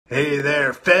Hey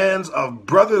there, fans of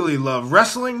Brotherly Love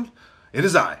Wrestling. It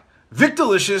is I, Vic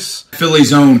Delicious.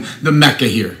 Philly's own, the Mecca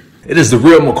here. It is the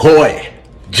real McCoy,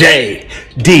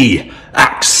 J.D.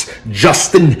 Axe,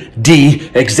 Justin D.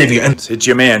 Xavier. And it's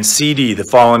your man, CD, the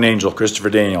Fallen Angel, Christopher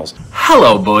Daniels.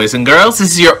 Hello, boys and girls.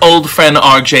 This is your old friend,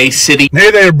 RJ City.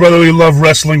 Hey there, Brotherly Love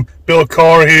Wrestling. Bill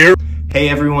Carr here. Hey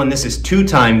everyone, this is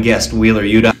two-time guest Wheeler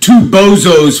Yuta. Two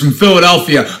bozos from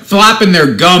Philadelphia flapping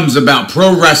their gums about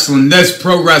pro wrestling this,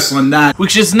 pro wrestling that.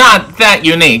 Which is not that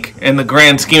unique in the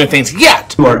grand scheme of things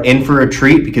yet. You are in for a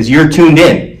treat because you're tuned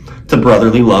in to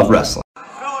Brotherly Love Wrestling.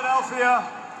 Philadelphia,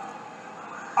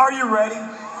 are you ready?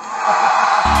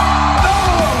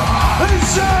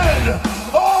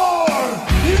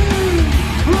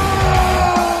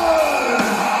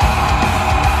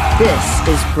 This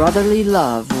is Brotherly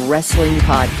Love Wrestling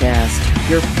Podcast,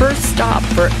 your first stop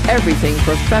for everything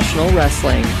professional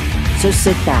wrestling. So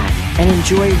sit back and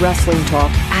enjoy wrestling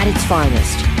talk at its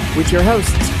finest with your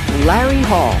hosts, Larry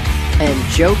Hall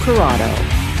and Joe Corrado.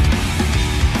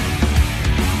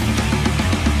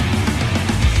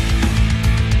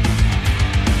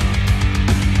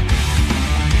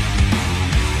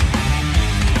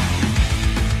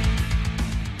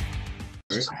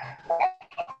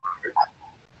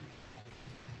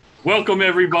 Welcome,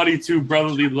 everybody, to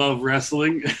Brotherly Love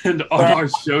Wrestling. And on our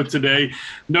show today,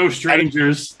 no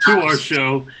strangers to our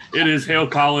show. It is Hale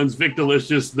Collins, Vic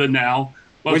Delicious, The Now.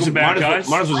 Welcome back, guys.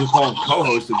 Might as well just call him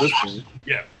co-host at this point.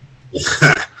 Yeah.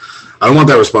 I don't want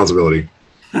that responsibility.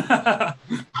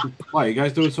 Why? You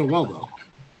guys do it so well, though.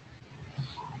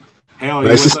 Hale, are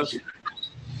nice you with us?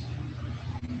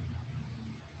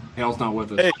 Hale's not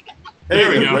with us. Hey.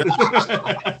 There we go.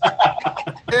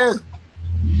 Yeah.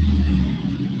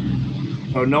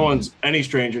 So no one's any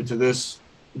stranger to this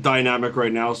dynamic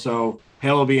right now. So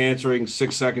Hale will be answering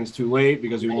 6 seconds too late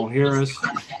because he won't hear us.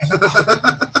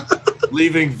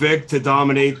 Leaving Vic to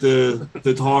dominate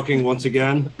the talking once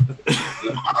again.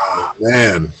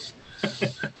 Man.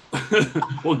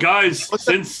 Well, guys,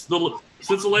 since the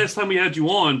last time we had you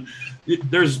on,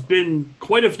 there's been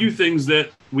quite a few things that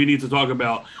we need to talk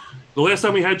about. The last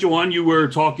time we had you on, you were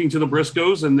talking to the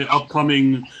Briscoes and the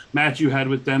upcoming match you had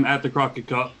with them at the Crockett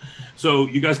Cup. So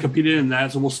you guys competed in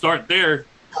that. So we'll start there.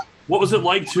 What was it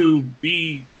like to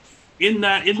be in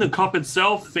the cup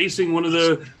itself, facing one of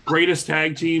the greatest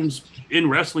tag teams in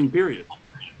wrestling, period?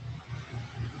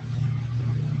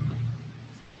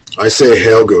 I say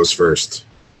Hale goes first.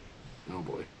 Oh,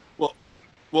 boy.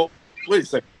 Well, wait a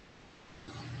second.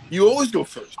 You always go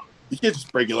first. You can't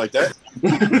just break it like that.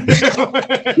 Well,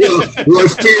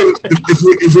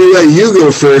 if we let you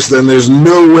go first, then there's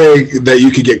no way that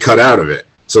you could get cut out of it.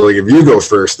 So, like, if you go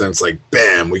first, then it's like,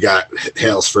 bam, we got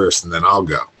Hale's first, and then I'll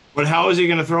go. But how is he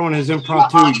going to throw in his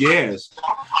impromptu yes?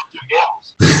 All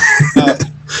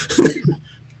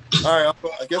right,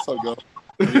 I guess I'll go.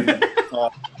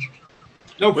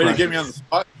 No way to get me on the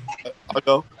spot. I'll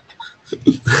go.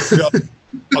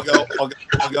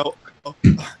 I'll go.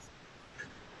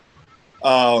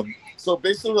 So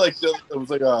basically, like it was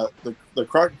like the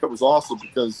Crockett Cup was awesome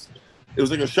because it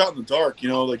was like a shot in the dark. You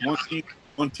know, like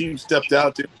one team stepped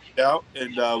out, didn't get out, and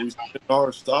we did all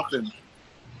our stuff, and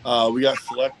we got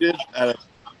selected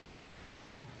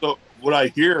so what I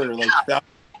hear are like 1,000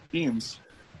 teams,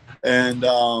 and it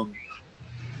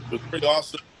was pretty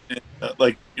awesome. And,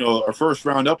 like, you know, our first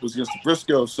round up was against the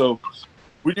Briscoes, so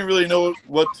we didn't really know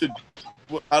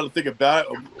how to think about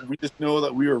it. We just know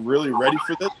that we were really ready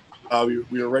for this.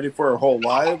 We were ready for our whole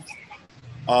lives.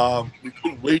 We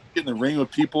couldn't wait to get in the ring with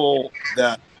people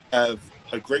that have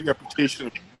a great reputation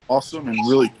of awesome and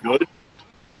really good.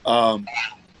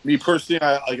 Me personally,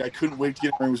 I couldn't wait to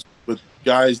get in the ring with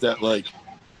guys that like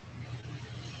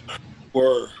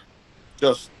were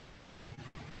just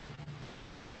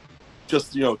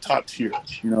you know, top tier,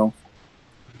 you know.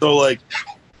 So like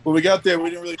when we got there, we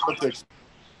didn't really know what to expect.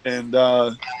 And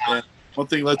one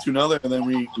thing led to another, and then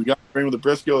we got in the ring with the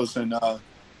Briscoes, and I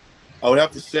would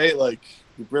have to say, like,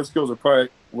 the Briscoes are probably,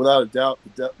 without a doubt,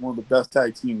 one of the best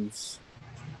tag teams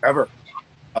ever.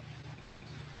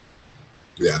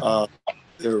 Yeah.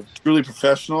 They're truly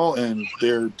professional, and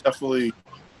they're definitely,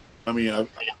 I mean, I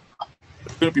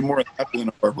couldn't be more happy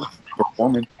than our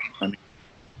performance. I mean,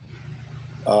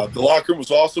 the locker room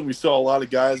was awesome. We saw a lot of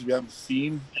guys we haven't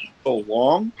seen in so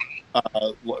long.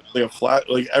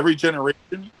 Like every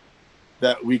generation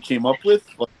that we came up with,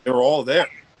 like, they were all there,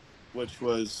 which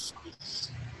was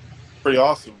pretty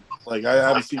awesome. Like, I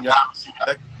haven't seen guys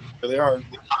there they are,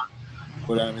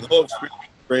 but I mean, the whole experience was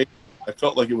great. I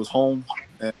felt like it was home,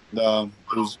 and it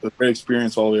was a great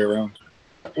experience all the way around.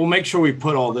 We'll make sure we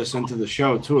put all this into the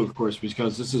show too, of course,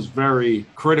 because this is very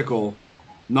critical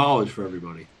knowledge for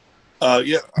everybody.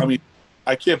 Yeah, I mean,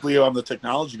 I can't believe I'm the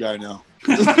technology guy now.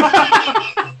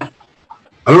 I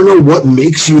don't know what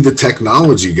makes you the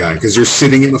technology guy, because you're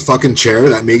sitting in a fucking chair.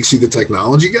 That makes you the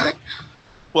technology guy?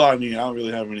 Well, I mean, I don't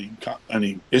really have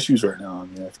any issues right now. I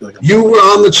mean, I feel like you were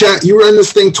on the chat. You were in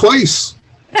this thing twice.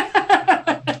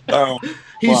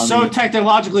 He's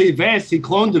technologically advanced. He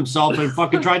cloned himself and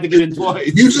fucking tried to get in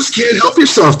twice. You just can't help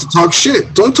yourself to talk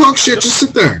shit. Don't talk shit. Just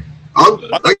sit there. I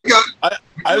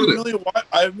have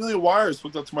a million wires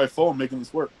hooked up to my phone making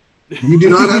this work. You do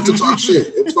not have to talk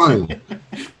shit. It's fine.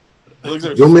 You'll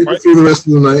You'll make it through the rest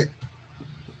of the night.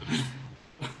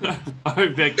 All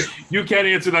right, Vic, you can't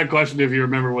answer that question if you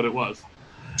remember what it was.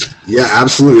 Yeah,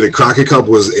 absolutely. The Crockett Cup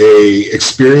was a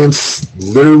experience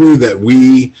literally that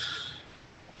we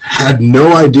had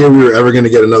no idea we were ever going to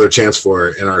get another chance for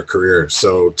in our career.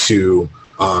 So to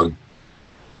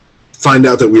find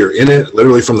out that we were in it,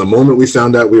 literally from the moment we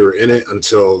found out we were in it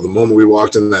until the moment we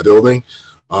walked in that building,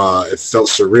 it felt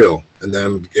surreal. And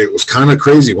then it was kind of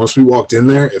crazy. Once we walked in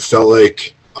there, it felt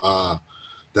like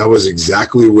that was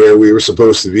exactly where we were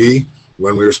supposed to be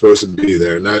when we were supposed to be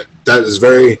there. And that is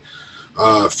very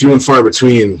few and far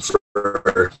between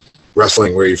for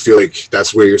wrestling, where you feel like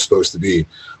that's where you're supposed to be.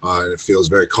 And it feels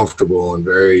very comfortable and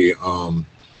very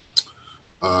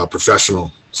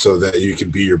professional, so that you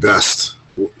can be your best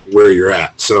where you're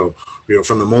at. So,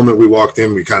 from the moment we walked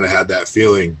in, we kind of had that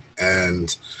feeling.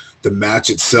 And the match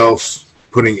itself,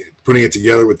 putting it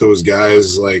together with those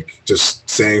guys, like just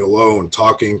saying hello and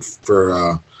talking for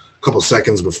a couple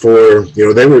seconds before,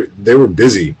 they were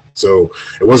busy. So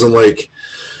it wasn't like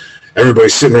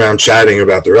everybody's sitting around chatting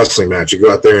about the wrestling match. You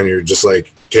go out there and you're just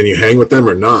like, can you hang with them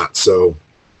or not? So,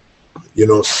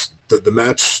 the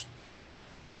match,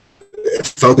 it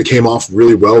felt it came off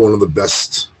really well. One of the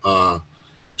best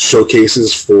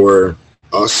showcases for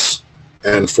us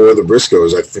and for the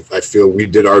Briscoes. I feel we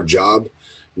did our job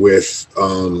with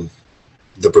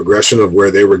the progression of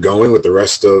where they were going with the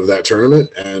rest of that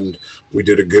tournament, and we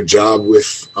did a good job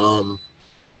with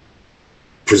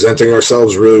presenting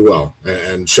ourselves really well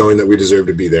and showing that we deserve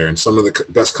to be there. And some of the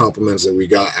best compliments that we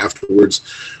got afterwards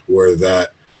were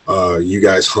that you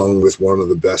guys hung with one of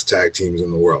the best tag teams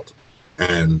in the world,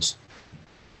 and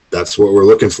that's what we're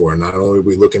looking for. Not only are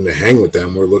we looking to hang with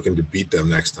them, we're looking to beat them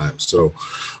next time. So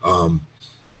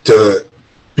to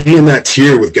be in that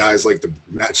tier with guys like the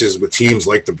matches with teams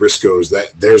like the Briscoes,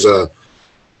 that there's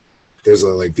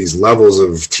like these levels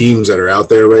of teams that are out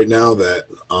there right now that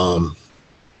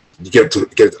you get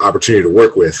the opportunity to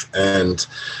work with, and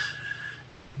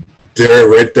they're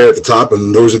right there at the top,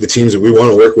 and those are the teams that we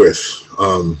want to work with.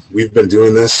 We've been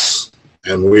doing this,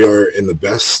 and we are in the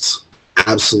best,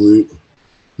 absolute,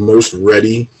 most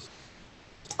ready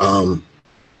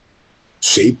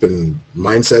shape and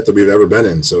mindset that we've ever been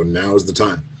in. So now is the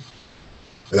time.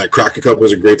 And that Crockett Cup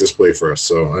was a great display for us.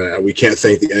 So we can't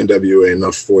thank the NWA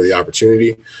enough for the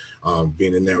opportunity,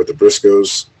 being in there with the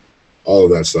Briscoes, all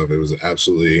of that stuff. It was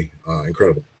absolutely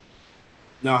incredible.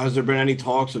 Now, has there been any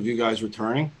talks of you guys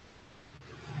returning?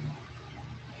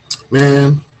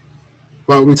 Man,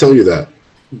 why would we tell you that?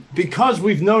 Because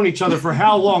we've known each other for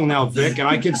how long now, Vic? And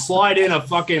I can slide in a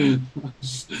fucking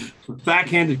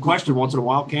backhanded question once in a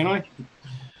while, can't I?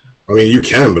 I mean, you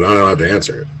can, but I don't have to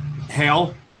answer it.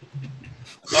 Hell.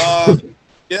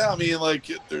 Yeah, I mean, like,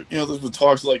 there's been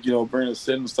talks like, bringing us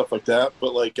in and stuff like that,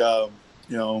 but like,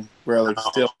 we're like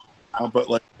still, but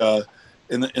like,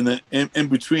 in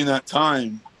between that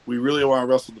time, we really want to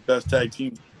wrestle the best tag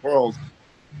teams in the world,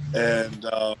 and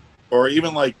or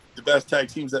even like the best tag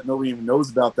teams that nobody even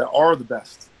knows about that are the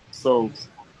best. So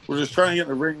we're just trying to get in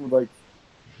the ring with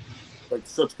like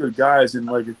such good guys, and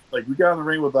like we got in the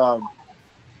ring with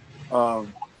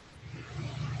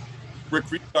Rick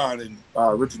Recon and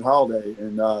Richard Holiday,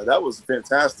 and that was a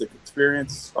fantastic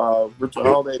experience. Richard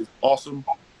Holiday is awesome.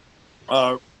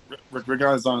 Rick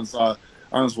Recon is on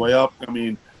his way up. I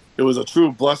mean, it was a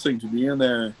true blessing to be in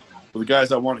there with the guys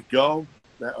that want to go,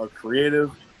 that are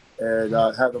creative, and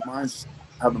have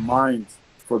the mind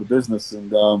for the business.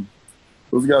 And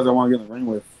those guys I want to get in the ring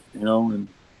with, and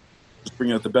just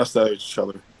bringing out the best out of each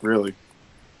other, really.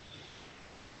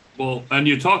 Well, and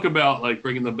you talk about like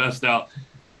bringing the best out.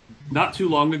 Not too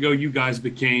long ago, you guys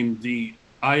became the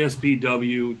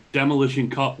ISPW Demolition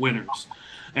Cup winners,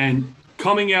 and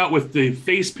coming out with the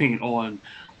face paint on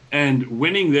and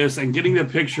winning this and getting the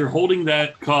picture, holding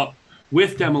that cup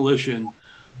with Demolition.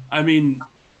 I mean,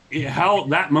 how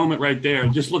that moment right there,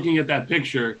 just looking at that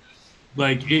picture,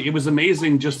 like it was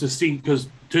amazing just to see, because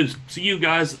to see you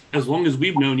guys as long as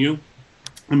we've known you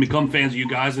and become fans of you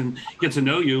guys and get to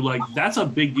know you, like that's a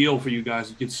big deal for you guys.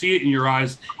 You can see it in your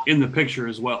eyes in the picture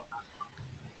as well.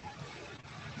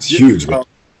 huge, man.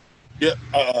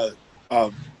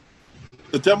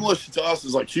 The Demolition to us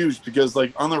is like huge because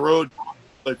like on the road,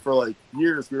 like for like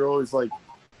years, we were always always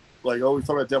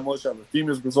talking about Demolition. The theme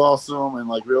music was awesome, and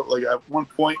like at one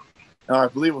point, I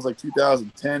believe it was like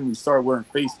 2010, we started wearing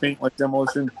face paint like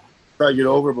Demolition, try to get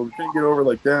over, but we couldn't get over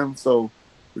like them, so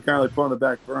we kind of like put on the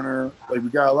back burner. Like we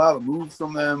got a lot of moves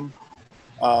from them,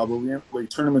 but we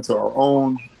turned them into our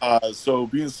own. So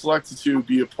being selected to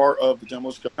be a part of the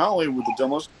Demolition Cup, not only with the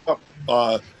Demolition Cup,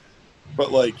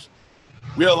 but like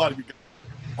we had a lot of good guys.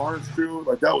 Carnage crew,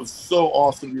 like that was so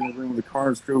awesome being in the room with the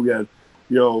Carnage crew. We had,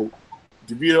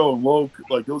 DeVito and Loke,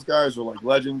 like those guys are like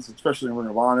legends, especially in Ring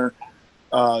of Honor.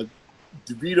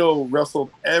 DeVito wrestled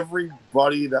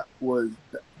everybody that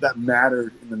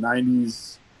mattered in the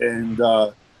 '90s, and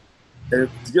to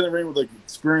get in the ring with like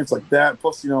experience like that,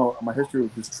 plus my history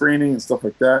with his training and stuff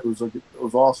like that, it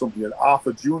was awesome. We had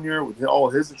Alpha Jr. with all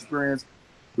his experience.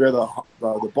 We had the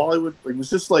Bollywood. Like, it was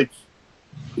just like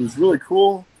it was really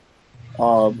cool. It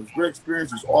was a great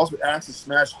experience. It was awesome. Axis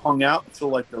Smash hung out until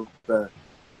like the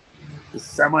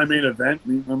semi-main event. I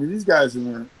mean, these guys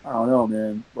in their, I don't know,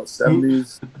 man, what,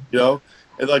 70s,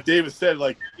 And like David said,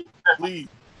 like, please,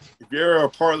 if you're a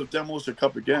part of the Demolition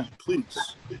Cup again,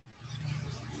 please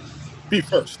be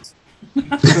first. You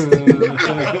know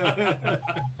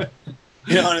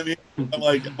what I mean? I'm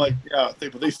like, yeah,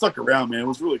 but they stuck around, man. It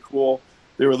was really cool.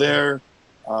 They were there.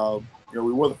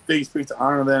 We wore the face paint to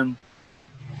honor them.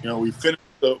 We finished.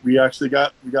 We actually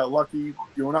got lucky.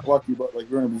 Not lucky, but like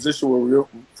we're in a position where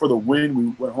for the win. We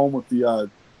went home with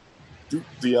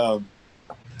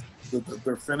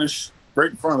their finish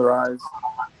right in front of their eyes.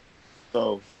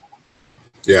 So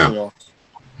yeah.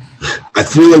 I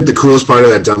feel like the coolest part of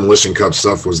that Demolition Cup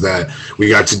stuff was that we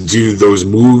got to do those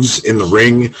moves in the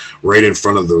ring right in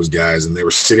front of those guys, and they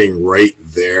were sitting right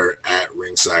there at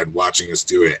ringside watching us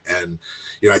do it. And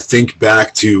I think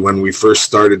back to when we first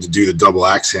started to do the double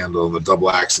axe handle and the double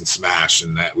axe and smash,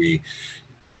 and that we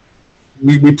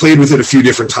played with it a few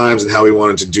different times and how we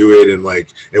wanted to do it, and like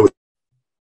it was.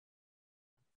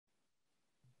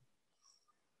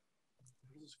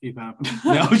 Keep happening.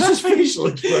 No, it's just facial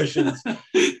expressions.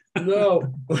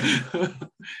 No.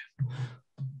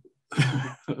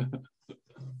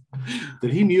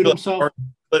 Did he mute himself?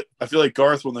 I feel like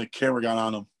Garth when the camera got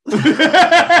on him.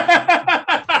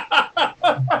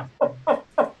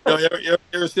 You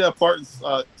ever see that part in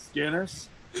Scanners?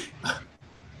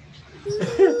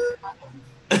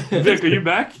 Vic, are you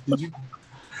back? Did you?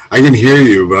 I can hear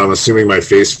you, but I'm assuming my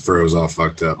face froze all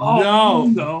fucked up. Oh,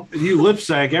 no. You lip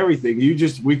sync everything.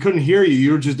 We couldn't hear you.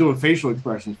 You were just doing facial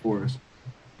expressions for us.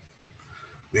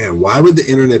 Man, why would the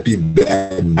internet be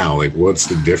bad now? Like, what's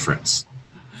the difference?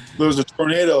 There was a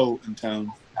tornado in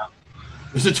town.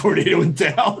 There's a tornado in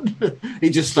town? He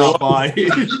just stopped by. He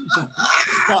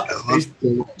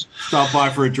stopped by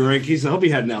for a drink. He'll be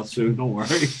heading out soon. Don't worry.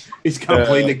 He's got a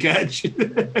plane to catch.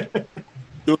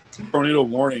 Tornado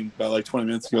warning about like 20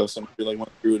 minutes ago. Somebody like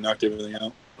went through and knocked everything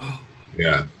out.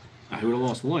 Yeah, I would have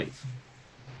lost life.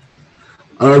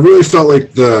 I really felt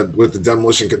like with the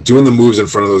Demolition, doing the moves in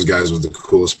front of those guys was the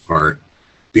coolest part.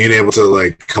 Being able to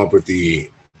like come up with the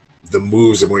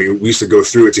moves, and when we used to go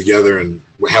through it together, and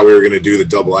how we were going to do the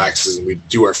double axes, and we'd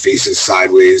do our faces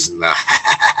sideways and that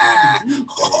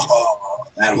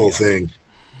whole thing.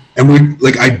 And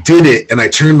I did it, and I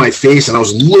turned my face, and I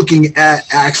was looking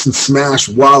at Axe and Smash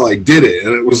while I did it,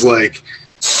 and it was like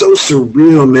so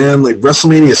surreal, man. Like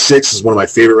WrestleMania 6 is one of my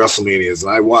favorite WrestleManias,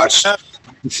 and I watched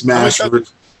Smash for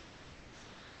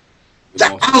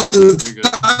thousands of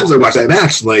times. I watched that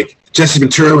match, like Jesse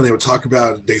Ventura, when they would talk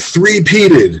about they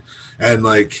three-peated, and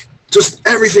like just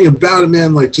everything about it,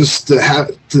 man. Like just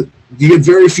you get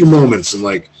very few moments, and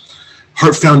like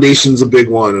Heart Foundation's a big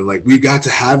one, and like we got to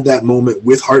have that moment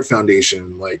with Heart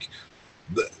Foundation, like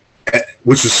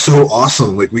which was so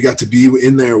awesome. Like we got to be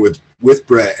in there with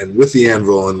Brett and with the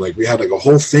Anvil, and like we had like a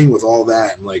whole thing with all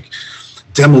that, and like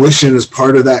Demolition is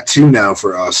part of that too now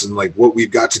for us, and like what we've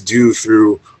got to do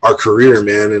through our career,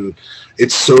 man. And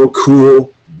it's so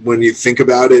cool when you think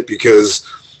about it, because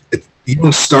you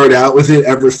don't start out with it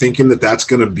ever thinking that that's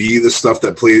going to be the stuff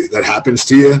that happens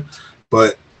to you,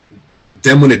 but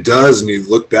then when it does and you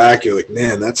look back, you're like,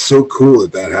 man, that's so cool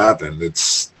that happened.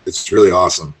 It's really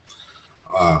awesome.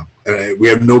 And we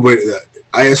have nobody.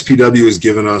 ISPW has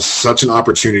given us such an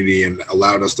opportunity and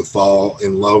allowed us to fall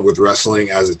in love with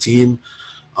wrestling as a team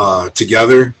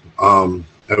together.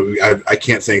 I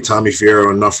can't thank Tommy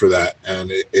Fierro enough for that.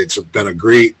 And it's been a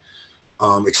great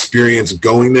experience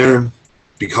going there,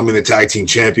 becoming the tag team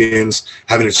champions,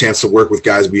 having a chance to work with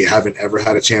guys we haven't ever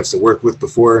had a chance to work with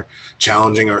before,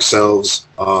 challenging ourselves.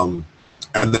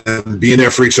 and then being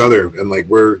there for each other, and like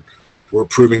we're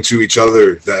proving to each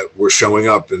other that we're showing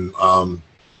up, and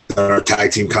that our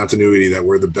tag team continuity, that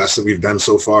we're the best that we've been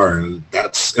so far, and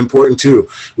that's important too.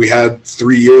 We had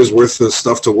 3 years worth of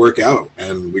stuff to work out,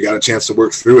 and we got a chance to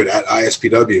work through it at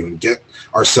ISPW and get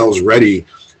ourselves ready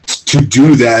to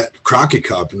do that Crockett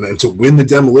Cup and then to win the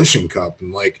Demolition Cup.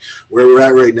 And like where we're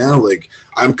at right now, like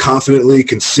I'm confidently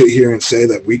can sit here and say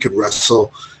that we could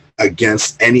wrestle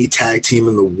against any tag team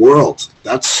in the world.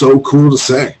 That's so cool to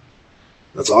say.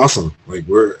 That's awesome. Like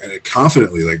we're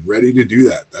confidently like ready to do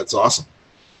that. That's awesome.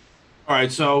 All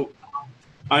right, so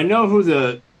I know who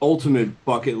the ultimate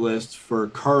bucket list for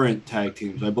current tag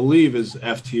teams, I believe, is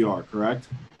FTR, correct?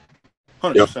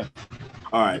 100%. Yep.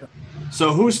 All right.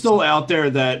 So who's still out there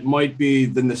that might be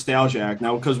the nostalgia act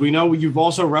now? Because we know you've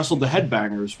also wrestled the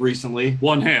Headbangers recently.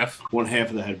 One half of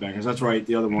the Headbangers. That's right.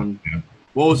 The other one. Yeah.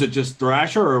 What was it? Just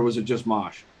Thrasher or was it just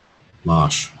Mosh?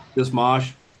 Mosh. Just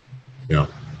Mosh? Yeah.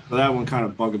 So that one kind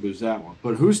of bugaboos that one.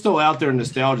 But who's still out there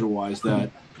nostalgia-wise that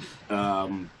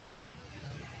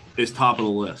is top of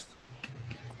the list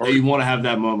that you want to have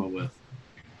that moment with?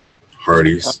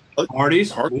 Hardys.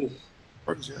 Hardys? Hardys,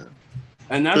 yeah.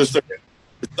 And that's...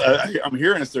 I'm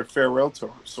hearing it's their farewell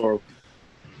tour, so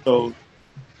we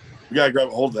gotta grab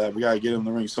a hold of that. We gotta get in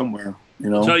the ring somewhere, you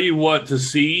know. Tell you what, to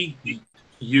see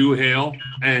you, Hale,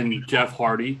 and Jeff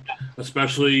Hardy,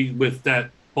 especially with that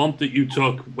bump that you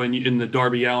took when you in the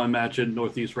Darby Allin match in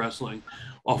Northeast Wrestling,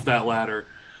 off that ladder,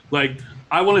 like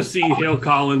I want to see Hale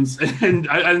Collins, and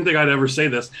I didn't think I'd ever say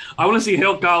this. I want to see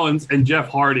Hale Collins and Jeff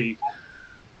Hardy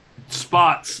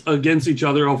spots against each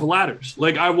other off ladders.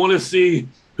 Like I want to see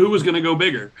who was going to go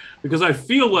bigger, because I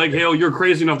feel like, Hale, you're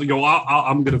crazy enough to go,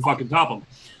 I'm going to fucking top him.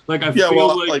 Like, I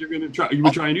feel like you're going to try, you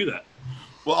would try and do that.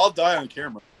 Well, I'll die on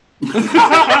camera.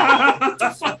 I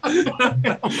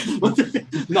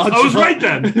was right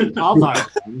then. I'll die.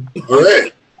 All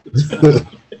right.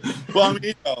 Well, I mean,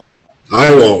 you know.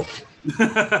 I won't.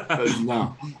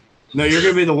 No, you're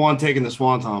going to be the one taking the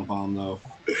Swanton bomb, though.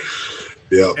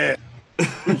 Yeah.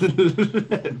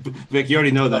 Vic, you already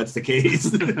know that's the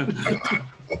case.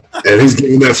 And he's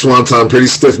getting that swanton pretty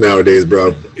stiff nowadays,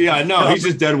 bro. Yeah, I know. He's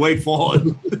just dead weight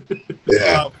falling.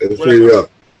 Yeah, it's pretty rough.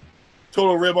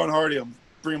 Total rib on Hardy. I'm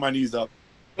bringing my knees up.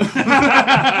 Dude,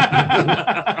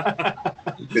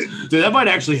 that might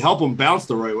actually help him bounce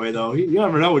the right way, though. You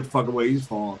never know which fucking way he's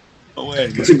falling.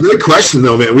 It's a great question,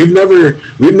 though, man. We've never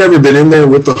been in there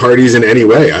with the Hardys in any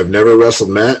way. I've never wrestled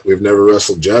Matt. We've never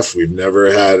wrestled Jeff. We've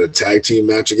never had a tag team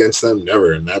match against them.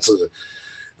 Never. And I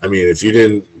mean, if you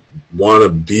didn't want to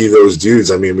be those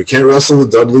dudes, I mean, we can't wrestle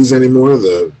the Dudleys anymore.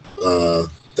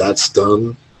 That's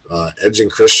done. Edge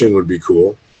and Christian would be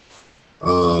cool.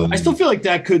 I still feel like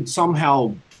that could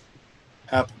somehow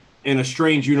happen in a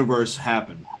strange universe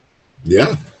happen.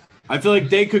 Yeah. I feel like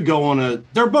they could go on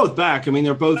they're both back. I mean,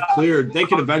 they're both cleared. They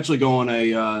could eventually go on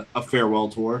a farewell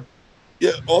tour.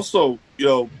 Yeah. Also, you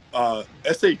know,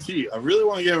 SAT. I really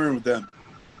want to get in with them.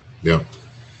 Yeah.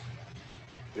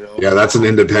 You know? Yeah, that's an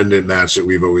independent match that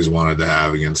we've always wanted to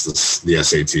have against the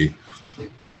SAT.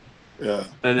 Yeah.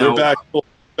 And they're back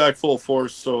full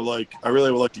force. So, like, I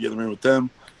really would like to get in the ring with them.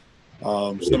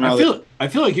 I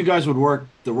feel like you guys would work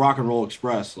the Rock and Roll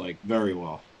Express like very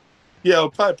well. Yeah, I'll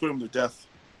probably put them to death.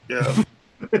 Yeah.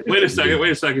 Wait a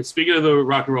second. Speaking of the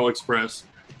Rock and Roll Express,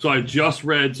 so I just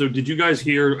read. So did you guys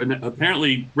hear? And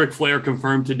apparently, Ric Flair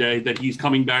confirmed today that he's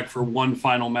coming back for one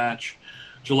final match,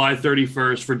 July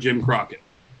 31st for Jim Crockett.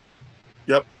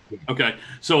 Yep. Okay.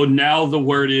 So now the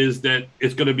word is that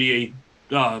it's going to be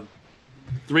a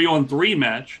 3-on-3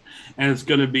 match, and it's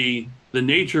going to be the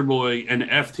Nature Boy and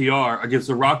FTR against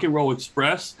the Rock and Roll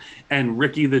Express and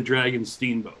Ricky the Dragon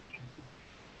Steamboat.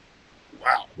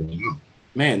 Wow.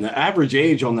 Man, the average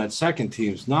age on that second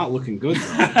team is not looking good.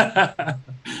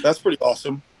 That's pretty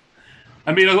awesome.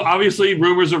 I mean, obviously,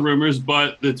 rumors are rumors,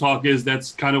 but the talk is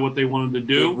that's kind of what they wanted to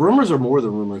do. Rumors are more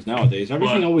than rumors nowadays.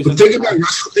 Everything always. But think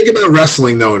about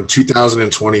wrestling, though, in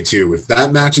 2022. If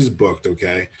that match is booked,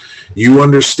 okay, you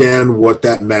understand what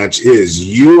that match is.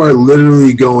 You are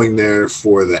literally going there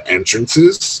for the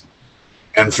entrances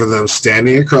and for them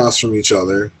standing across from each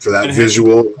other, for that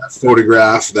visual, that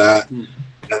photograph, that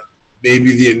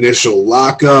maybe the initial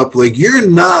lockup. Like, you're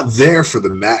not there for the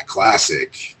Matt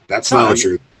Classic. That's not what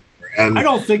you're. And I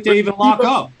don't think they even lock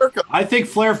up. I think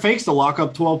Flair fakes the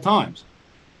lockup 12 times.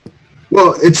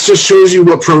 Well, it just shows you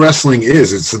what pro wrestling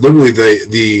is. It's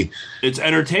literally It's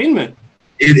entertainment.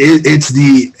 It's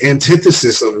the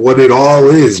antithesis of what it all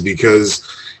is, because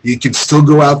you can still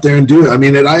go out there and do it. I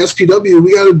mean, at ISPW,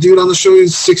 we got a dude on the show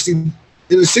who's in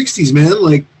the 60s, man,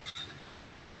 like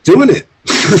doing it.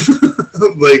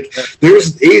 Like,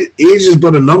 there's age is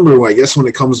but a number, I guess, when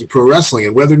it comes to pro wrestling,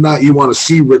 and whether or not you want to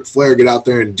see Ric Flair get out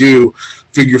there and do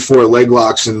figure 4 leg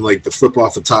locks and like the flip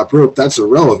off the top rope, that's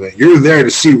irrelevant. You're there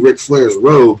to see Ric Flair's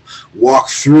robe walk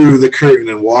through the curtain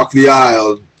and walk the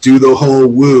aisle, do the whole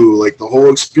woo, like the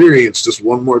whole experience just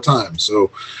one more time.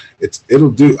 So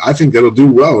I think that'll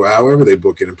do well however they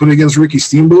book it. And put it against Ricky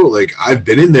Steamboat, like, I've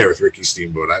been in there with Ricky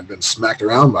Steamboat. I've been smacked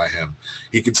around by him.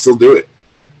 He can still do it.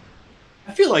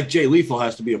 I feel like Jay Lethal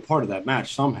has to be a part of that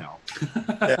match somehow.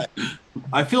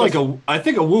 I think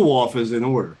a woo off is in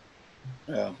order.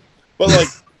 Yeah,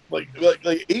 but like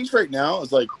age right now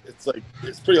is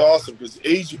it's pretty awesome because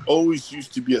age always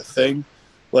used to be a thing.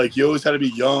 Like, you always had to be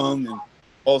young and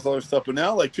all this other stuff. But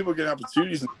now, like, people are getting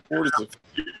opportunities in the 40s.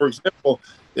 For example,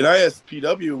 in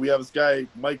ISPW, we have this guy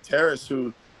Mike Terrace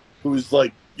who's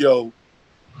like, you know,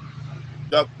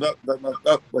 not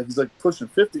like, he's like pushing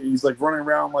 50. He's like running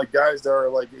around like guys that are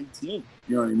like 18.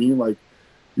 You know what I mean? Like,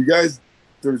 you guys,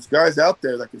 there's guys out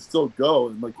there that can still go,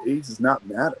 and like age does not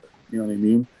matter. You know what I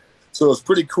mean? So it's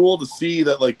pretty cool to see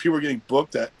that like people are getting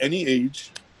booked at any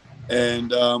age,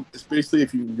 and it's basically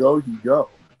if you can go, you can go.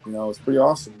 You know, it's pretty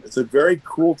awesome. It's a very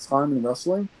cool time in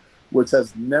wrestling, which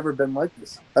has never been like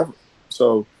this ever.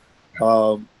 So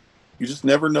you just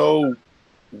never know.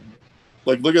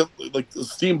 Like, look at like the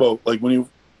Steamboat. Like when he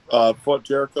fought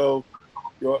Jericho,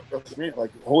 you know,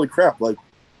 like, holy crap! Like,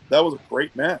 that was a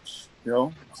great match. You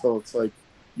know, so it's like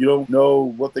you don't know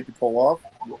what they can pull off,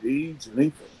 age, or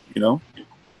anything. You know,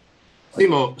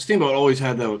 Steamboat always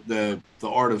had the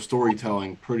art of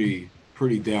storytelling pretty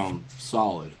down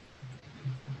solid.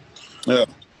 Yeah.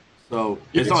 So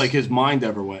it's not like his mind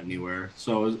ever went anywhere.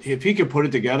 So if he could put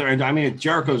it together, and I mean, if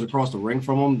Jericho's across the ring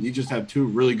from him, you just have two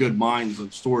really good minds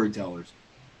of storytellers.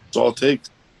 That's all it takes.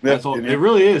 That's all. It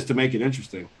really is to make it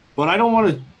interesting. But I don't want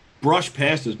to brush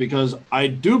past this because I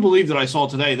do believe that I saw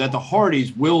today that the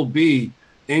Hardys will be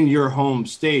in your home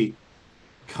state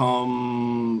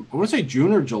come, I want to say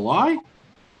June or July?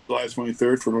 July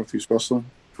 23rd for Northeast Wrestling.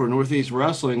 For Northeast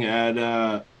Wrestling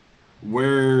at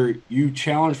where you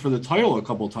challenged for the title a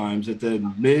couple times at the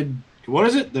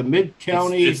the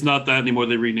Mid-County. It's not that anymore.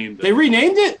 They renamed it. They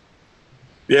renamed it?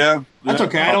 Yeah. That's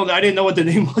okay. I didn't know what the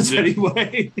name was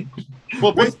anyway.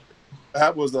 Well, basically,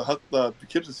 that was the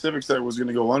Kitchen Civic Center was going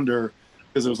to go under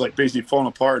because it was like basically falling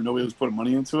apart and nobody was putting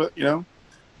money into it, you know?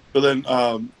 But then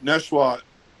the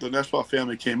Neshwa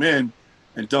family came in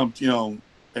and dumped,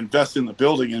 invested in the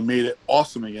building and made it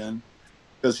awesome again.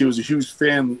 Because he was a huge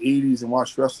fan in the 80s and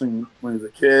watched wrestling when he was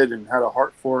a kid and had a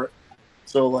heart for it.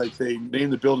 So, like, they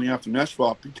named the building after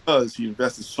Neshwa because he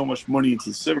invested so much money into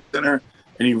the Civic Center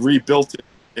and he rebuilt it,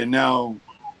 and now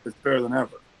it's better than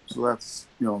ever. So that's,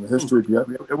 the history.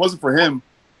 If it wasn't for him,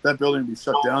 that building would be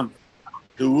shut down.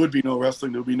 There would be no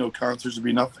wrestling. There would be no concerts. There would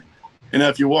be nothing. And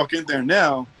if you walk in there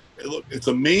now, it's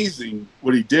amazing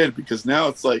what he did, because now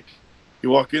it's like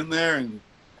you walk in there and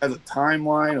has a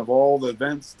timeline of all the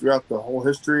events throughout the whole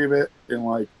history of it, and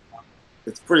like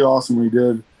it's pretty awesome what he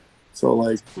did. So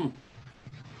like,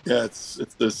 yeah, it's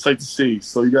the sight to see.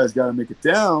 So you guys got to make it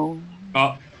down.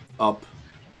 Up.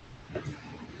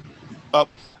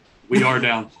 We are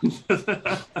down.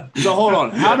 So hold on.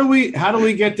 How do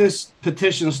we get this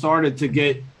petition started to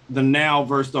get the Now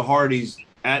versus the Hardys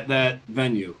at that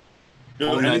venue?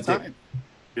 Anytime.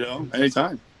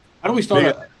 Anytime. How do we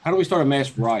start a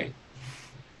mass riot?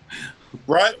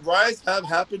 Riots have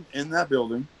happened in that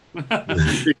building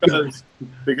because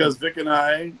Vic and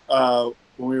I,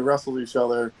 when we wrestled each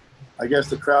other, I guess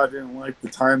the crowd didn't like the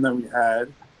time that we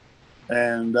had,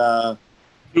 and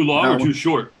too long or too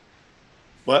short.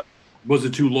 What was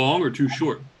it? Too long or too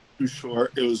short? Too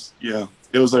short. It was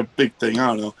It was a big thing. I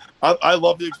don't know. I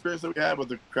love the experience that we had, but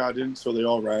the crowd didn't, so they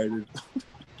all rioted.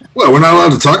 Well, we're not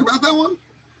allowed to talk about that one?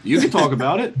 You can talk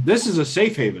about it. This is a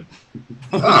safe haven.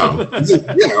 Oh,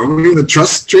 are we in the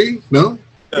trust tree? No?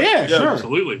 Yeah, sure.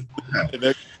 Absolutely.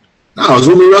 No, it was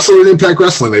when we wrestled at Impact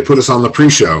Wrestling. They put us on the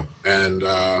pre-show, and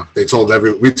we told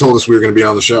us we were going to be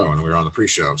on the show, and we were on the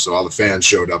pre-show. So all the fans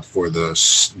showed up for the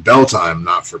bell time,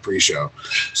 not for pre-show.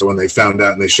 So when they found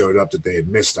out and they showed up that they had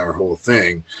missed our whole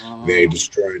thing, they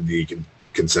destroyed the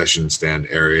concession stand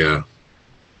area.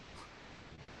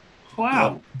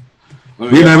 Wow. We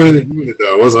didn't have anything to do with it,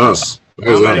 though. It wasn't us.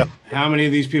 How many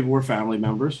of these people were family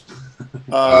members?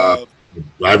 I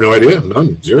have no idea.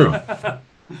 None. Zero.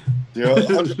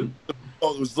 It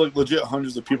was like legit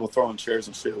hundreds of people throwing chairs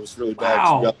and shit. It was really bad.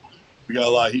 Wow. So we got a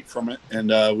lot of heat from it,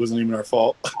 and it wasn't even our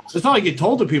fault. It's not like you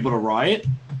told the people to riot.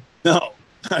 No,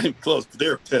 not even close. But they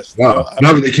were pissed. No,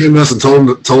 but they came to us and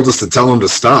told us to tell them to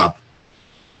stop.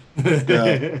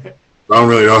 Yeah. I don't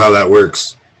really know how that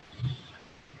works.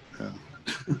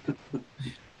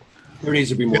 There needs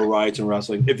to be more riots in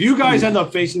wrestling. If you guys end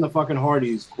up facing the fucking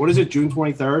Hardys, what is it, June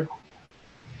 23rd?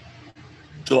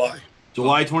 July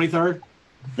 23rd?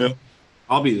 Yep.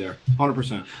 I'll be there,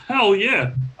 100%. Hell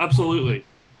yeah, absolutely.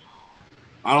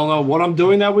 I don't know what I'm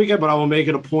doing that weekend, but I will make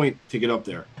it a point to get up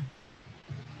there.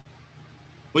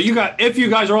 But if you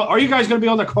guys are you guys going to be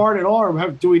on the card at all,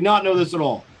 or do we not know this at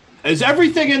all? Is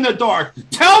everything in the dark?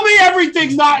 Tell me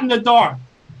everything's not in the dark.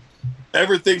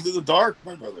 Everything's in the dark,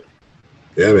 my brother.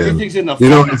 Yeah, man. Everything's in the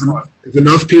if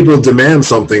enough people demand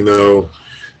something, though,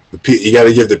 you got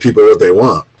to give the people what they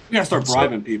want. You got to start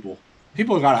bribing people.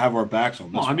 People got to have our backs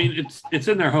on this. Well, I mean, it's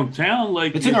in their hometown.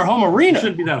 Like it's in their home arena. It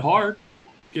shouldn't be that hard.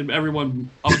 Get everyone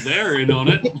up there in on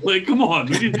it. Like, come on,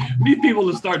 we need people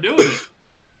to start doing it.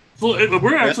 So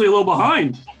we're actually a little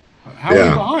behind. How are we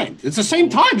behind? It's the same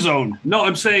time zone. No,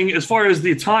 I'm saying as far as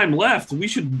the time left, we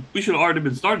should already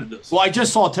been started this. Well, I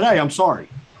just saw it today. I'm sorry.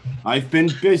 I've been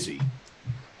busy.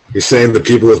 You're saying the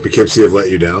people of Poughkeepsie have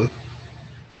let you down?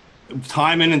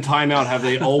 Time in and time out, have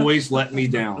they always let me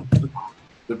down?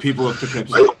 The people of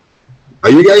Poughkeepsie. Are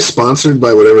you guys sponsored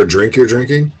by whatever drink you're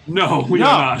drinking? No, we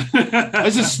are not.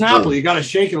 It's a Snapple. You got to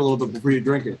shake it a little bit before you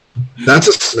drink it. That's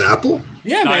a Snapple?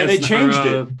 Yeah, man. They changed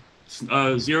it.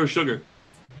 Zero sugar.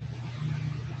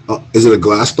 Oh, is it a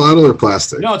glass bottle or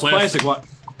plastic? No, it's plastic. What?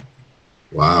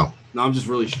 Wow. No, I'm just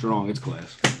really strong. It's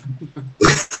glass.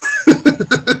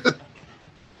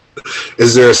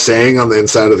 Is there a saying on the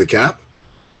inside of the cap?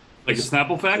 Like a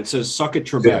Snapple fact? It says "Suck it,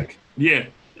 Trebek." Yeah,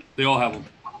 they all have them.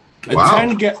 Wow.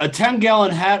 A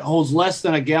 10-gallon hat holds less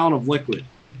than a gallon of liquid.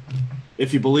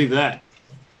 If you believe that.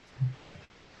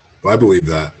 Well, I believe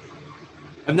that.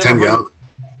 I've never 10 heard gallon.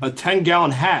 a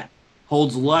 10-gallon hat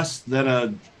holds less than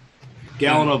a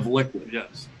gallon of liquid.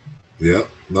 Yes. Yep.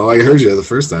 No, I heard you the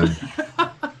first time.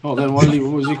 Oh, then what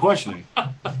was he questioning?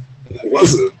 It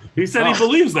wasn't. He said he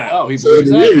believes that. Oh, he believes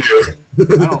that?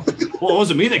 Well, it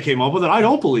wasn't me that came up with it. I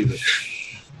don't believe it.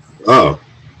 Oh.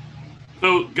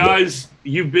 So, guys,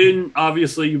 you've been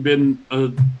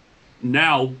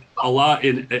now a lot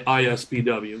in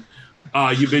ISPW.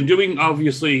 You've been doing,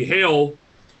 obviously, Hale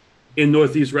in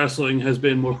Northeast Wrestling has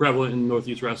been more prevalent in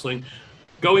Northeast Wrestling.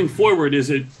 Going forward, is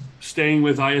it staying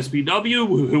with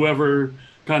ISPW, whoever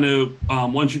kind of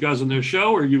wants you guys on their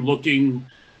show, or are you looking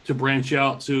to branch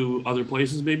out to other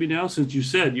places maybe now, since you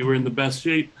said you were in the best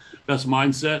shape, best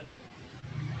mindset?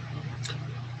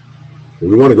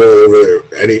 We want to go over there.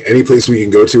 Any place we can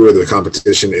go to where the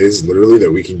competition is literally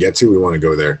that we can get to, we want to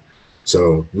go there.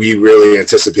 So we really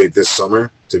anticipate this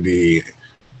summer to be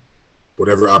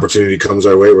whatever opportunity comes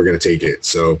our way, we're going to take it.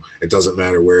 So it doesn't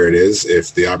matter where it is.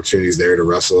 If the opportunity is there to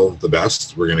wrestle the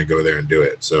best, we're going to go there and do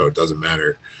it. So it doesn't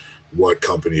matter what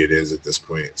company it is at this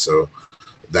point. So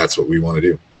that's what we want to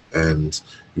do. And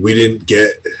we didn't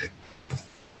get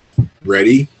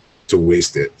ready to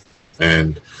waste it.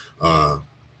 And I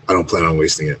don't plan on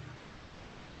wasting it.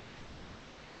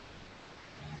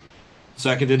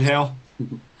 Seconded, Hale?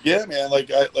 Yeah, man.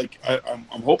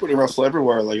 I'm hoping to wrestle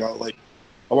everywhere. I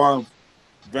want to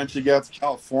eventually get out to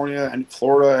California and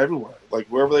Florida, everywhere. Like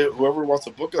whoever wants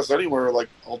to book us anywhere,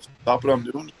 I'll stop what I'm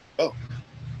doing. So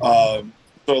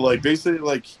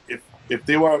basically, if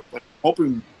they want,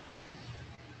 hoping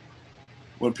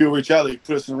when people reach out, they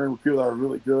put us in the ring with people that are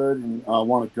really good and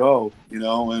want to go, and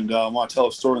want to tell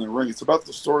a story in the ring. It's about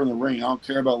the story in the ring. I don't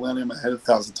care about landing in my head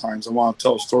 1,000 times. I want to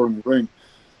tell a story in the ring.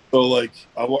 So,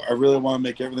 I really want to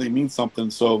make everything mean something.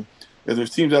 So, if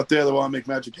there's teams out there that want to make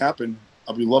magic happen,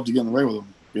 I'd be love to get in the ring with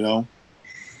them,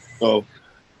 So,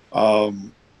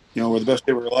 we're the best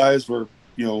shape of our lives. We're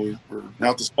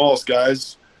not the smallest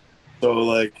guys.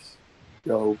 So,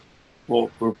 we'll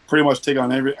pretty much take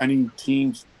on any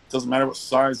teams. Doesn't matter what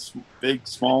size, big,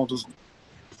 small. As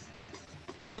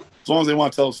long as they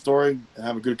want to tell a story and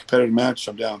have a good competitive match,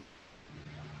 I'm down.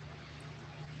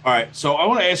 All right, so I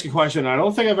want to ask a question. I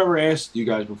don't think I've ever asked you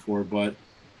guys before, but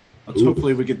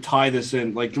hopefully we could tie this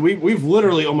in. We've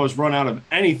literally almost run out of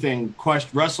anything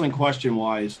wrestling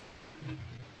question-wise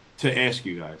to ask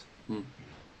you guys.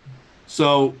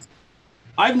 So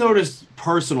I've noticed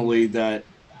personally that,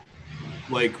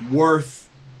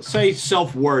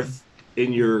 self-worth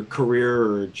in your career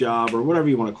or job or whatever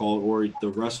you want to call it, or the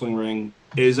wrestling ring,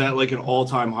 is at an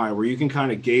all-time high where you can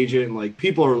kind of gauge it, and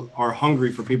people are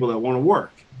hungry for people that want to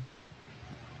work.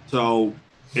 So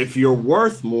if you're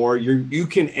worth more, you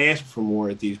can ask for more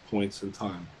at these points in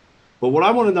time. But what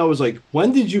I want to know is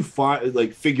when did you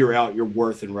figure out your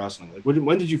worth in wrestling?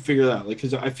 When did you figure that out?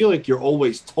 Because I feel like you're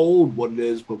always told what it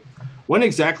is, but when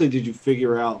exactly did you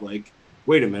figure out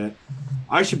wait a minute,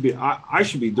 I should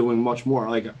be doing much more.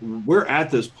 We're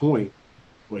at this point,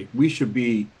 we should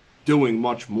be doing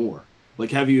much more?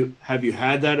 Like, have you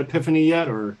had that epiphany yet,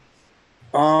 or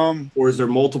is there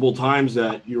multiple times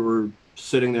that you were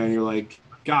sitting there and you're like,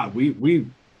 God, we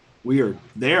are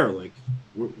there. Like,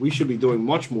 we should be doing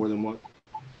much more than what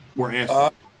we're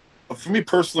asking. For me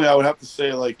personally, I would have to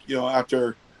say, like,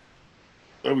 after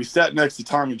we sat next to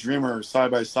Tommy Dreamer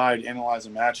side by side,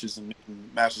 analyzing matches and making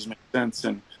matches make sense,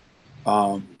 and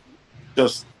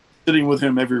just sitting with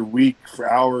him every week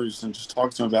for hours and just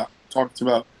talking to him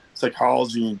about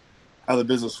psychology and how the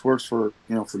business works for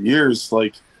years.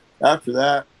 Like, after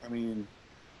that, I mean,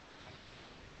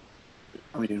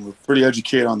 we're pretty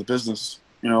educated on the business,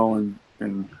 and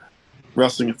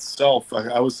wrestling itself.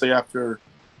 I would say after,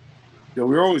 we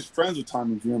were always friends with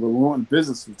Tommy Dreamer, but we weren't in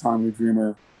business with Tommy Dreamer.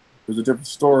 It was a different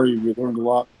story. We learned a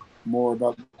lot more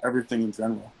about everything in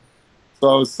general. So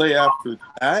I would say after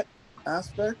that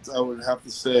aspect, I would have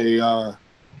to say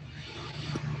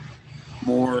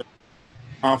more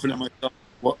confident in myself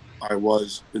what I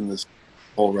was in this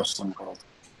whole wrestling world.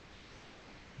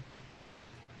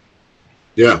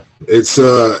 Yeah, it's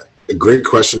a great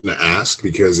question to ask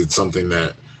because it's something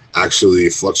that actually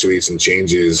fluctuates and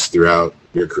changes throughout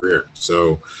your career.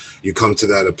 So you come to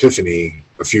that epiphany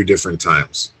a few different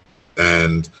times.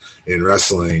 And in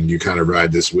wrestling, you kind of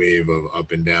ride this wave of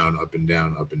up and down, up and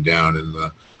down, up and down. And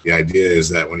the idea is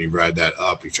that when you ride that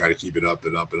up, you try to keep it up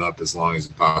and up and up as long as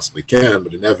you possibly can.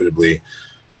 But inevitably,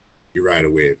 you ride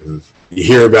a wave. And you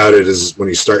hear about it as when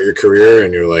you start your career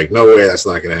and you're like, no way, that's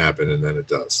not going to happen. And then it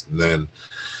does. And then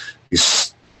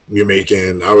you're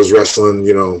making, I was wrestling,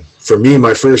 for me,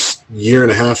 my first year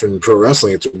and a half in pro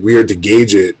wrestling, it's weird to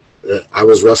gauge it. I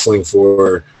was wrestling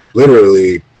for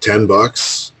literally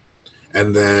 $10.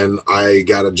 And then I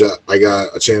got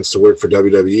a chance to work for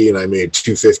WWE, and I made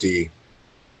 $250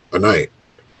 a night.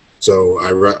 So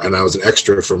I was an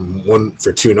extra for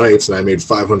 2 nights, and I made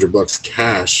 $500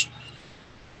 cash.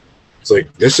 It's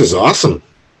like, this is awesome.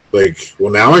 Like,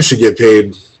 well, now I should get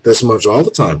paid this much all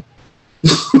the time.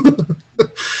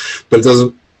 But it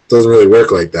doesn't really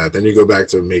work like that. Then you go back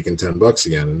to making $10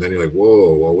 again, and then you're like,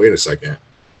 whoa, well, wait a second.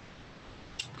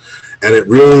 And it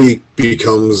really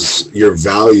becomes your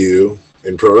value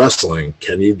in pro wrestling.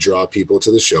 Can you draw people to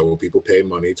the show? Will people pay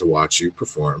money to watch you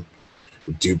perform?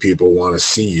 Do people want to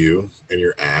see you and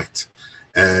your act?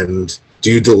 And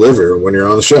do you deliver when you're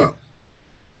on the show?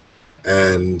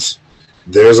 And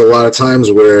there's a lot of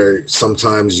times where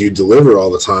sometimes you deliver all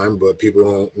the time, but people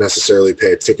don't necessarily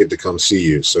pay a ticket to come see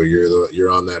you. So you're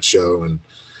on that show, and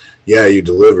yeah, you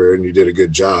delivered and you did a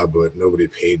good job, but nobody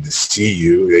paid to see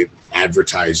you. They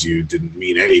advertise you, didn't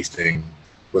mean anything,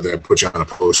 whether I put you on a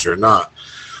poster or not.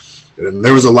 And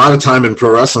there was a lot of time in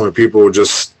pro wrestling where people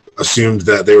just assumed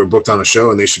that they were booked on a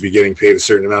show and they should be getting paid a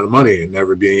certain amount of money and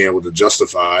never being able to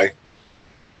justify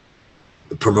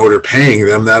the promoter paying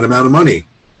them that amount of money.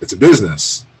 It's a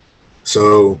business.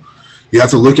 So you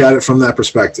have to look at it from that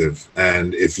perspective.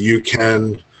 And if you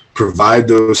can provide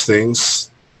those things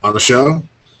on a show,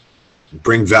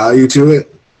 bring value to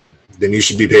it, then you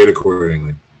should be paid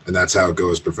accordingly. And that's how it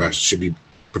goes. Should be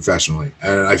professionally.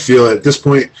 And I feel at this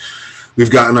point, we've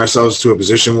gotten ourselves to a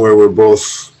position where we're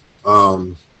both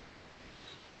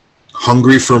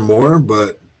hungry for more,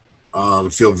 but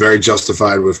feel very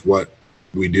justified with what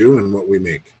we do and what we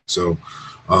make. So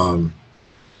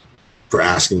for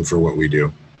asking for what we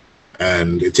do.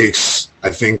 And it takes, I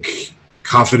think,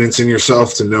 confidence in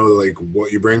yourself to know like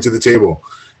what you bring to the table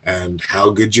and how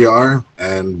good you are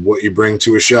and what you bring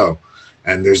to a show.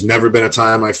 And there's never been a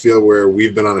time I feel where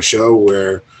we've been on a show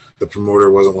where the promoter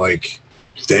wasn't like,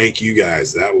 thank you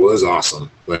guys, that was awesome.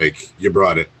 Like, you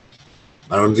brought it.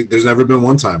 I don't think there's never been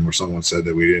one time where someone said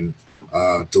that we didn't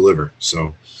deliver.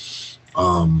 So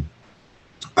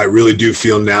I really do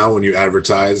feel now when you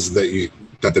advertise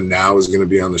that the now is going to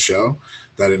be on the show,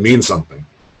 that it means something,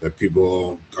 that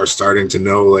people are starting to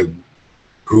know like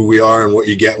who we are and what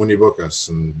you get when you book us,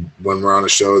 and when we're on a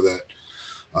show that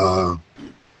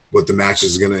what the match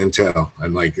is going to entail.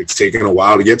 And like, it's taken a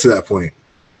while to get to that point.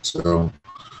 So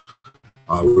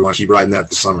we want to keep riding that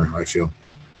this summer, I feel.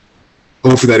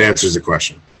 Hopefully that answers the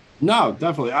question. No,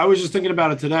 definitely. I was just thinking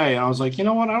about it today, and I was like, you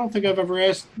know what? I don't think I've ever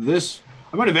asked this.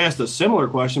 I might have asked a similar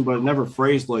question, but never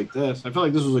phrased like this. I feel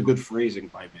like this was a good phrasing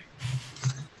by me.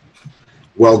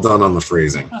 Well done on the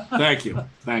phrasing. Thank you.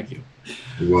 Thank you.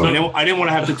 So I didn't want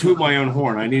to have to toot my own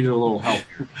horn. I needed a little help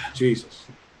here. Jesus.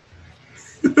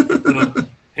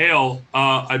 Hale,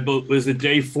 was it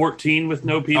day 14 with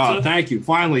no pizza? Thank you.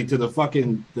 Finally, to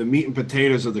the meat and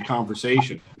potatoes of the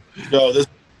conversation. No, this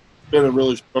has been a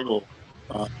really struggle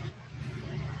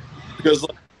because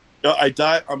I've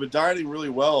been dieting really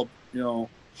well,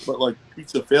 but like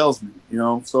pizza fails me,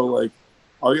 so like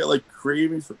I'll get like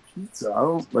cravings for pizza. I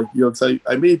don't like, you know, it's like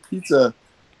I made pizza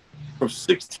from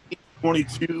 16,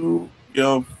 22, you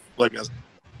know, like a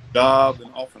job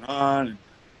and off and on.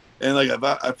 And like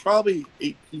I probably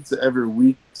ate pizza every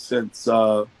week since,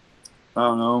 I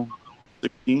don't know,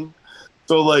 16.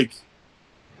 So like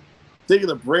taking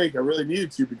a break, I really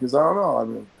needed to because I don't know, I've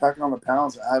been packing on the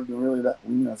pounds. I haven't been really that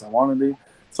lean as I want to be.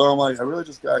 So I'm like, I really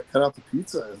just got to cut out the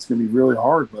pizza. It's going to be really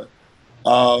hard, but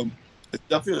it's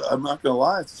definitely, I'm not going to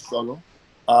lie, it's a struggle.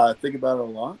 I think about it a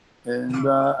lot, and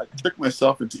I trick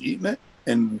myself into eating it,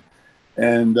 and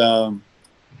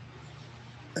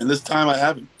this time I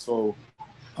haven't. So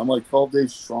I'm like 12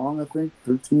 days strong, I think,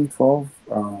 13, 12.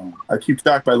 I keep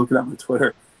track by looking at my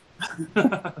Twitter.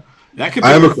 That could be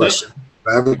I have a question.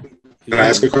 Can I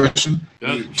ask a question?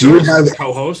 Yeah, Do you have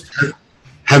co-host?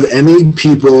 Have any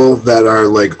people that are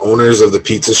like owners of the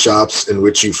pizza shops in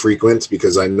which you frequent,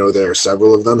 because I know there are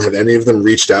several of them, have any of them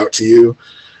reached out to you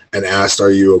and asked,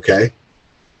 are you okay?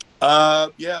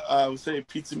 Yeah, I would say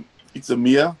Pizza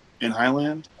Mia in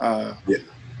Highland.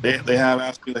 They have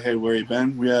asked me, like, hey, where you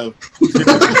been? We have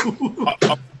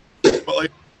but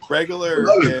like regular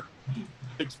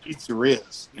 6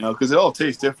 pizzerias, you know, because it all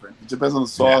tastes different. It depends on the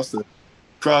sauce, the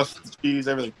crust, the cheese,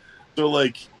 everything. So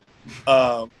like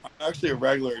I'm actually a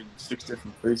regular in 6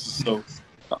 different places, so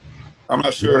I'm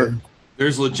not sure.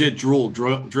 There's legit drool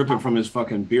dripping from his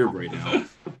fucking beard right now.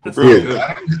 Dude,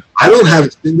 I don't have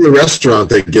a single restaurant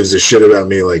that gives a shit about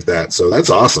me like that, so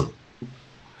that's awesome.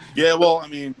 Yeah, well, I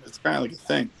mean, it's kind of like a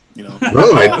thing, you know.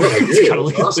 No, I know. It's kind of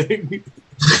like a thing.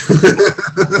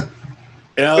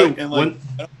 And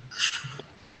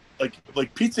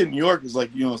like pizza in New York is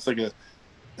like, you know, it's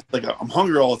like I'm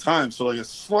hungry all the time, so like a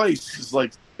slice is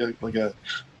like you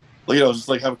know, just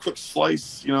like have a quick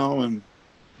slice, you know, and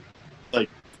like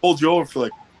hold you over for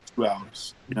like 2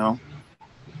 hours, you know.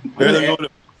 I'm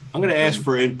gonna ask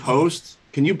for in post.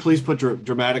 Can you please put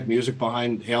dramatic music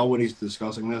behind Hale when he's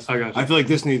discussing this? I got you. I feel like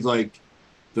this needs like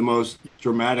the most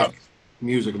dramatic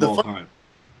music of all time.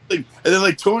 And then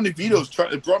like Tony DeVito's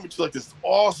brought me to like this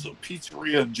awesome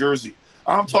pizzeria in Jersey.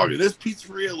 I'm talking, this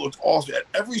pizzeria looks awesome. At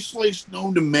every slice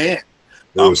known to man.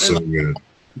 It was so good.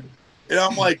 And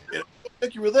I'm like,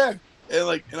 you were there.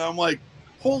 And I'm like,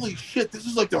 holy shit, this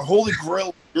is like the holy grail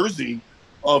of Jersey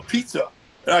pizza.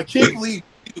 And I can't believe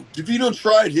DeVito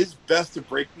tried his best to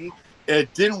break me. And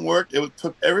it didn't work. It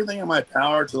took everything in my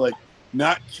power to like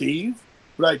not cave.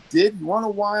 But I did. You want to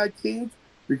know why I caved?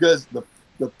 Because the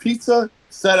pizza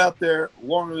sat out there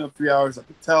longer than 3 hours, I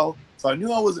could tell. So I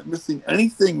knew I wasn't missing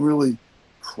anything really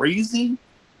crazy.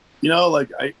 You know,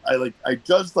 like I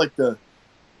judged like the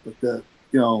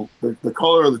you know, the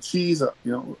color of the cheese,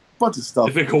 you know, a bunch of stuff.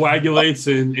 If it coagulates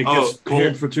and it gets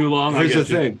cold for too long, here's the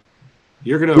thing.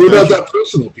 You're gonna. What about that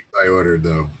personal pizza I ordered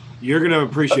though? You're gonna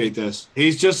appreciate this.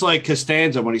 He's just like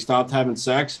Costanza when he stopped having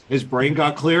sex. His brain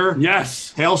got clearer.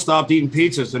 Yes. Hale stopped eating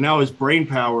pizza, so now his brain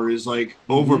power is like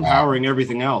overpowering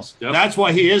everything else. Yep. That's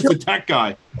why he is the tech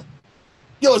guy.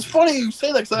 Yo, it's funny you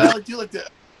say that because I had to do like that.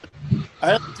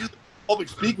 I had to do the public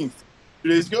speaking 2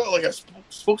 days ago. Like I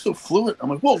spoke so fluent.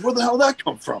 I'm like, whoa, where the hell did that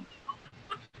come from?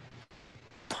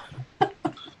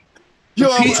 Yo,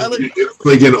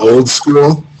 like in old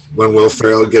school when Will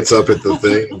Ferrell gets up at the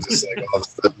thing and just like all of a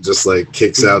sudden just like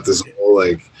kicks out this whole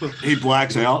like he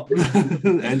blacks out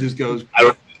and just goes.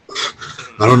 I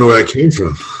don't know where that came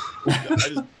from. I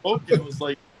just spoke and it was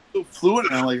like so fluent,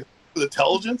 and I'm like with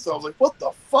intelligence. I was like, what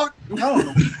the fuck? I don't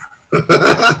know.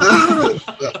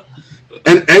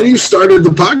 and you started the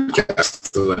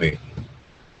podcast tonight.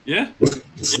 Yeah.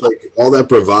 It's like all that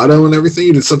bravado and everything.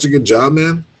 You did such a good job,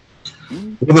 man.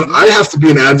 Well, then I have to be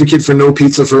an advocate for no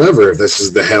pizza forever if this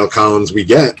is the Hale Collins we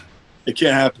get. It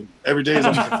can't happen. Every day is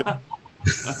on my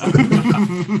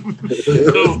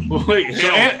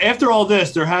after all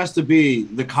this, there has to be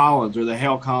the Collins or the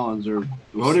Hale Collins or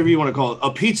whatever you want to call it, a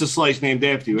pizza slice named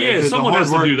after you. Yeah, someone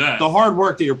has to do that. The hard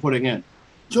work that you're putting in.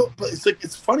 Joe, but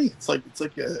it's funny. It's like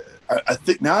I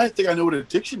think I know what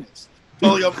addiction is.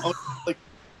 So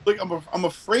I'm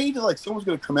afraid that like someone's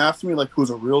gonna come after me like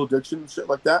who's a real addiction and shit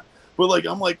like that. But like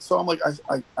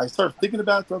I started thinking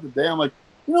about it the other day. I'm like,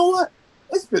 you know what?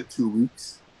 It's been 2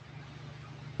 weeks.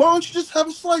 Why don't you just have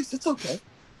a slice? It's okay.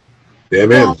 Yeah,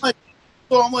 man.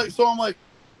 So I'm like,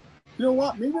 you know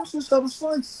what? Maybe I should just have a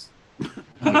slice.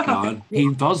 Oh my God,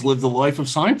 he does live the life of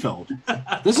Seinfeld.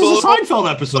 This is a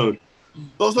Seinfeld episode.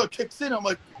 Those are kicks in. I'm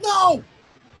like, no,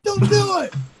 don't do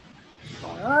it.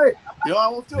 All right, you know I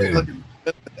won't do it. Like,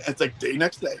 it's like day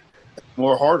next day,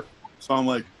 more harder. So I'm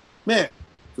like, man,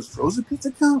 does frozen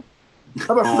pizza count?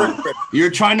 How about fresh?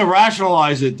 You're trying to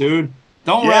rationalize it, dude.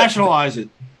 Don't rationalize it.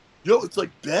 Yo, it's like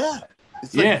bad.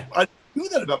 It's like, do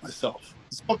that about myself.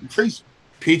 It's fucking crazy.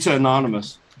 Pizza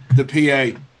Anonymous, the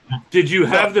PA. Did you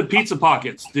have the pizza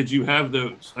pockets? Did you have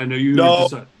those? I know you. No,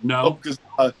 no, because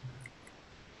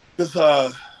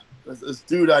this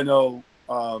dude I know,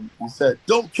 he said,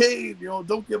 "Don't cave,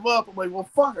 don't give up." I'm like, well,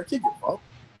 fuck, I can't give up.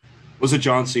 Was it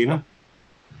John Cena?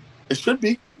 It should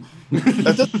be.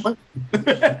 At this point.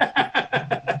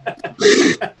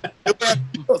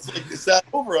 It's that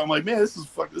over. I'm like, man, this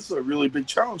is a really big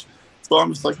challenge. So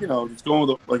I'm just like, just going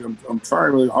with I'm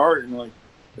trying really hard, and like,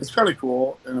 it's kind of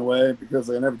cool in a way because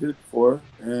I never did it before,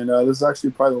 and this is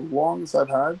actually probably the longest I've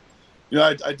had.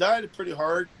 I dieted pretty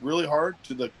hard, really hard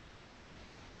to the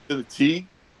T,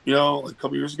 like a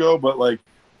couple years ago, but like,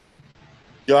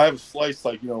 I have a slice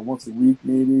like once a week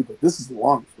maybe, but this is the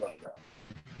longest right now.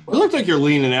 It looked like you're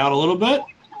leaning out a little bit.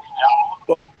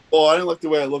 Well, I didn't like the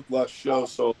way I looked last show,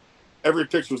 so every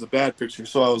picture was a bad picture.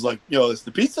 So I was like, it's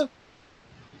the pizza.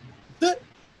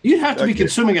 You'd have to be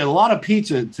consuming a lot of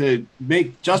pizza to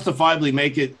justifiably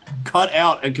make it cut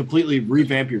out and completely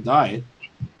revamp your diet.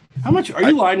 How much are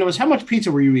you lying to us? How much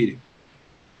pizza were you eating?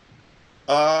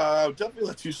 Definitely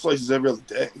like 2 slices every other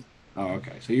day. Oh,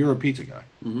 okay. So you're a pizza guy.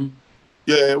 Mm-hmm.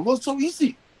 Yeah, well, it's so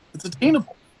easy. It's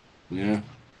attainable. Yeah.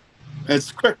 And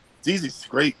it's quick. It's easy. It's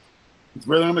great. It's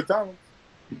better than McDonald's.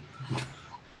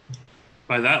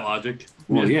 By that logic.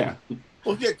 Well, yeah.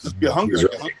 Well, yeah, because you're hungry.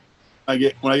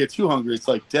 When I get too hungry, it's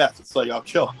like death. It's like I'll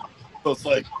kill. So it's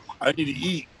like I need to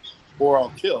eat or I'll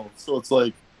kill. So it's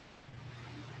like,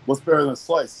 what's better than a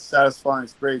slice? It's satisfying.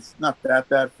 It's great. It's not that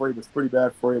bad for you, but it's pretty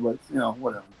bad for you. But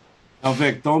whatever. Now,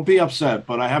 Vic, don't be upset,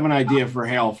 but I have an idea for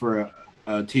Hale for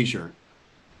a T-shirt.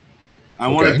 I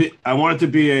want it to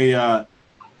be a.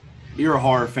 You're a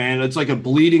horror fan. It's like a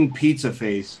bleeding pizza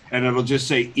face, and it'll just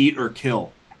say "Eat or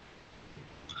Kill."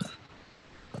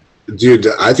 Dude,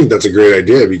 I think that's a great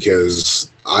idea because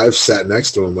I've sat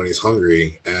next to him when he's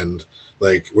hungry, and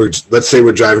like let's say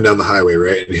we're driving down the highway,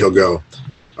 right? And he'll go,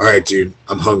 "All right, dude,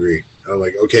 I'm hungry." And I'm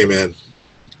like, "Okay, man,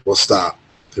 we'll stop."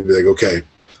 He'll be like, "Okay,"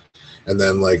 and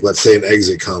then like let's say an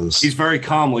exit comes. He's very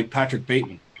calm, like Patrick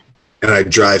Bateman. And I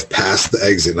drive past the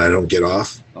exit and I don't get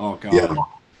off. Oh god. Yeah.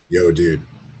 Yo, dude.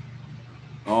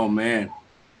 Oh man.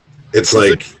 It's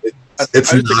like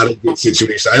it's not a good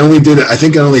situation. I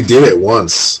think I only did it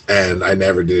once and I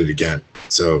never did it again.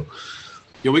 So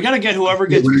yeah, we gotta get whoever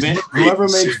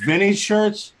makes Vinny's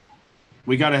shirts,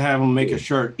 we gotta have him make a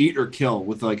shirt, "Eat or Kill,"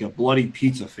 with like a bloody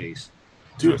pizza face.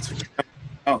 Dude, it's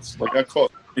like I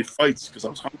caught 3 fights because I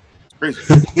was hungry. It's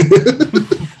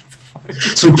crazy.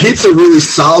 So pizza really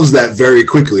solves that very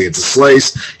quickly. It's a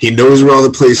slice. He knows where all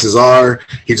the places are.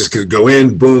 He just could go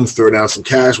in, boom, throw down some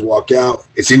cash, walk out.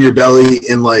 It's in your belly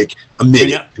in like a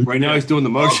minute. Right now he's doing the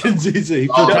motions.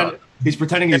 He's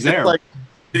pretending he's there. Like,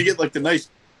 you get like the nice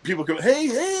people come,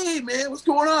 hey, man, what's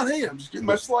going on? Hey, I'm just getting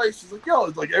my slice. It's like,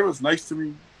 it's like everyone's nice to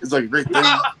me. It's like a great thing.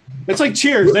 It's like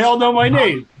Cheers. They all know my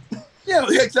name. Yeah,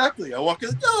 exactly. I walk in,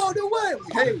 no way.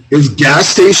 Like, hey. Is gas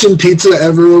station pizza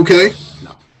ever okay?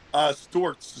 No.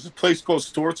 Stewart's. There's a place called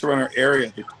Stewart's around our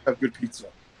area. They have good pizza.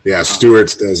 Yeah,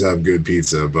 Stewart's does have good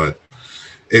pizza, but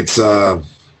it's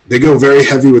they go very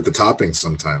heavy with the toppings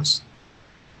sometimes.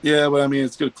 Yeah, but I mean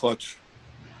it's good clutch.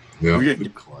 Yeah. We get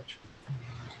good clutch.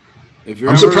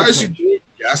 I'm surprised you do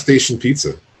gas station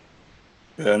pizza.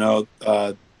 Yeah, no.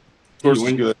 Stewart's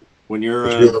is good. When you're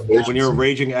a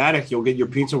raging addict, you'll get your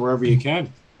pizza wherever you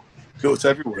can. Yo, it's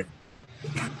everywhere.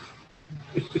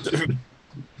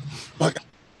 Fuck.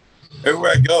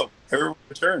 Everywhere I go, everywhere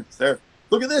I turn, it's there.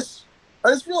 Look at this. I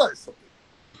just realized something.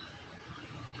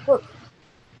 Look.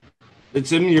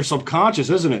 It's in your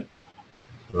subconscious, isn't it?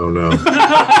 Oh no.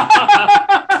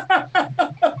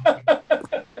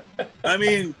 I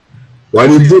mean, why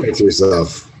do you do it to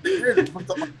yourself? I put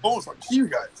up my phone so I can see you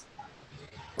guys.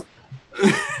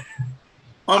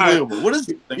 Unbelievable. What is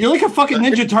it? You're like a fucking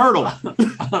Ninja Turtle.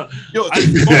 Yo,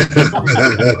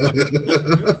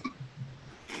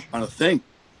 on a thing.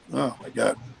 Oh my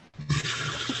god.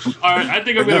 All right, I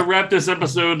think I'm going to wrap this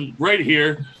episode right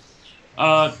here.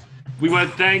 We want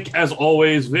to thank, as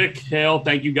always, Vic, Hale.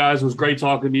 Thank you guys. It was great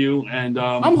talking to you. And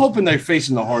I'm hoping they're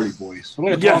facing the Hardy Boys. I'm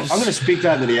going to speak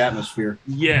that into the atmosphere.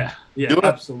 Yeah,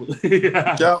 absolutely.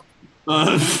 Yeah.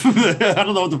 I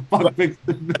don't know what the fuck.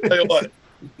 Tell you what,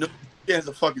 no he has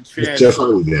a fucking chance. Jeff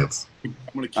Hardy dance. I'm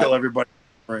going to kill everybody.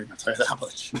 Right, I'll tell you that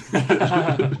much.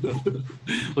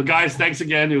 Well, guys, thanks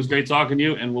again. It was great talking to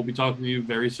you, and we'll be talking to you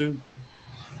very soon.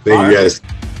 Thank you, guys.